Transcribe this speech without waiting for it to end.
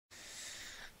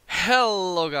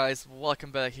Hello guys,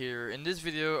 welcome back here. In this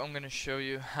video I'm gonna show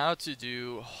you how to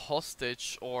do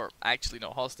hostage, or actually no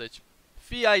hostage,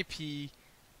 VIP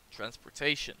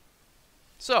transportation.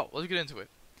 So let's get into it.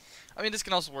 I mean, this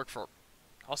can also work for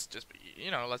hostages, but you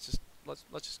know, let's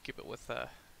just keep it with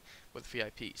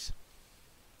VIPs.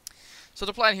 So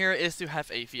the plan here is to have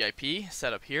a VIP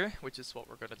set up here, which is what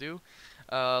we're gonna do.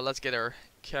 Let's get our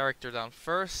character down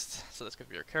first. So that's gonna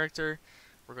be our character.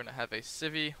 We're going to have a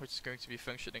civvy, which is going to be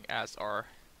functioning as our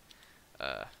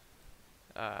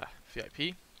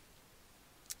VIP.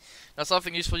 Now,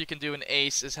 something useful you can do in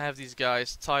ACE is have these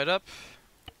guys tied up,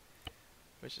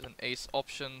 which is an ACE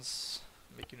options,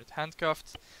 make unit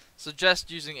handcuffed.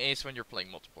 Suggest using ACE when you're playing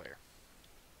multiplayer.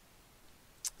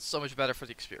 So much better for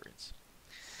the experience.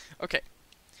 Okay,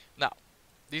 now,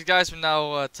 these guys are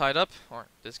now tied up, or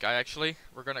this guy actually.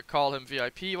 We're going to call him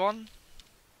VIP1.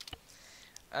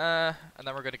 And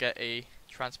then we're gonna get a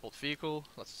transport vehicle.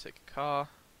 Let's take a car.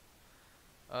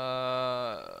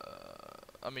 I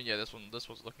mean, yeah, this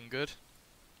was looking good.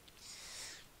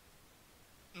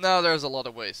 Now there's a lot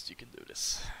of ways you can do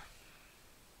this,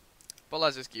 but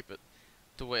let's just keep it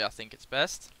the way I think it's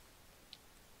best.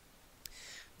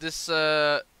 This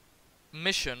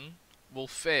mission will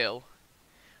fail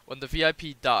when the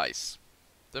VIP dies.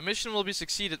 The mission will be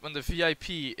succeeded when the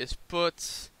VIP is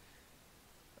put.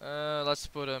 Let's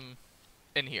put him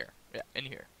in here. Yeah, in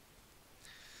here.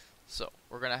 So,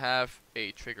 we're gonna have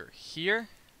a trigger here.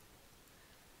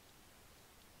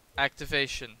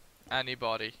 Activation,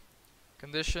 anybody.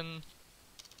 Condition,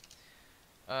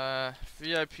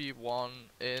 VIP1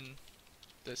 in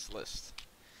this list.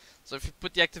 So if you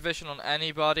put the activation on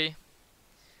anybody,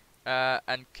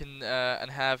 and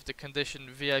have the condition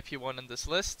VIP1 in this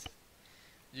list,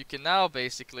 you can now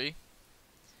basically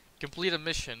complete a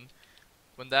mission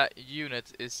when that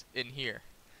unit is in here.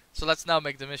 So let's now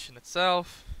make the mission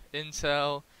itself.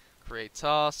 Intel, create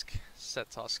task, set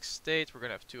task state. We're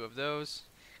gonna have two of those,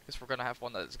 because we're gonna have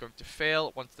one that is going to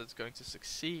fail, one that's going to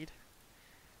succeed.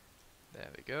 There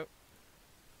we go.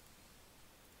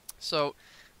 So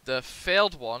the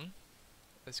failed one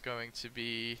is going to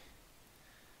be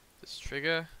this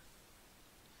trigger.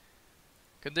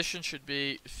 Condition should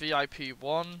be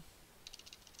VIP1.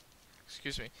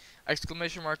 Excuse me,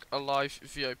 exclamation mark alive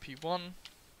VIP1,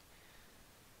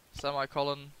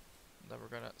 semicolon, then we're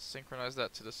gonna synchronize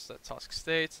that to the set task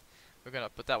state. We're gonna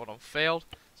put that one on failed,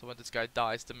 so when this guy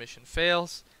dies the mission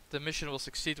fails. The mission will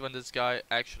succeed when this guy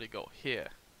actually go here.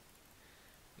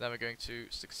 Then we're going to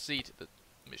succeed the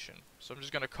mission. So I'm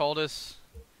just gonna call this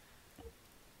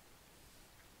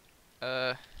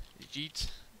Yeet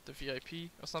the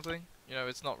VIP or something. You know,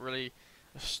 it's not really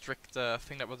a strict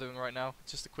thing that we're doing right now.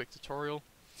 It's just a quick tutorial.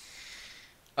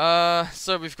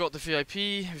 So we've got the VIP,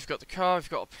 we've got the car, we've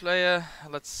got a player.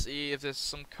 Let's see if there's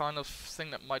some kind of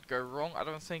thing that might go wrong. I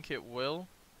don't think it will.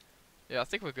 Yeah, I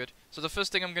think we're good. So the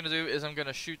first thing I'm gonna do is I'm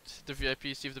gonna shoot the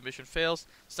VIP, see if the mission fails.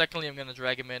 Secondly, I'm gonna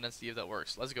drag him in and see if that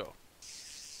works. Let's go.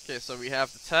 Okay, so we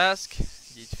have the task.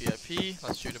 Yeet VIP.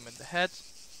 Let's shoot him in the head.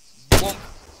 Bonk.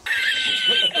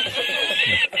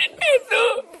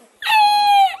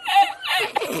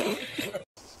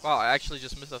 Wow, I actually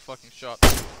just missed that fucking shot.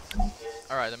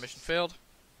 Alright, the mission failed.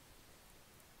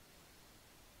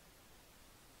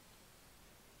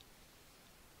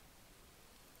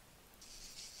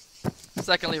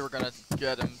 Secondly, we're gonna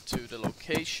get him to the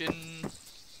location.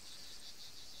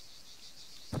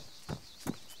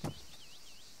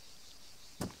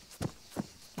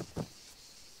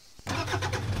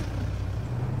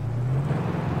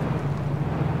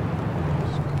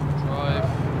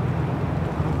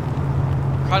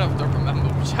 I kind of don't remember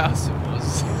which house it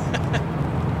was.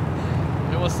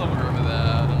 It was somewhere over there,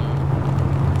 I don't know.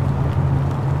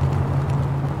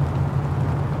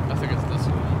 I think it's this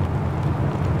one.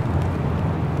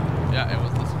 Yeah, it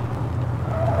was this one.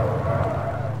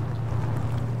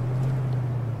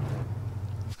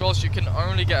 Of course, you can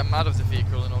only get him out of the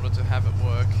vehicle in order to have it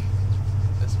work.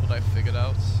 That's what I figured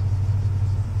out.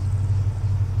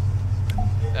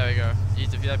 There we go.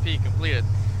 Yeet the VIP, completed.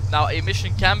 Now, a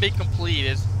mission can be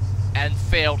completed and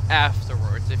failed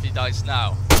afterwards if he dies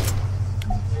now,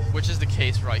 which is the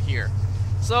case right here.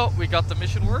 So, we got the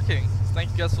mission working.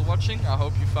 Thank you guys for watching. I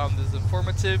hope you found this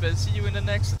informative, and see you in the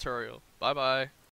next tutorial. Bye bye.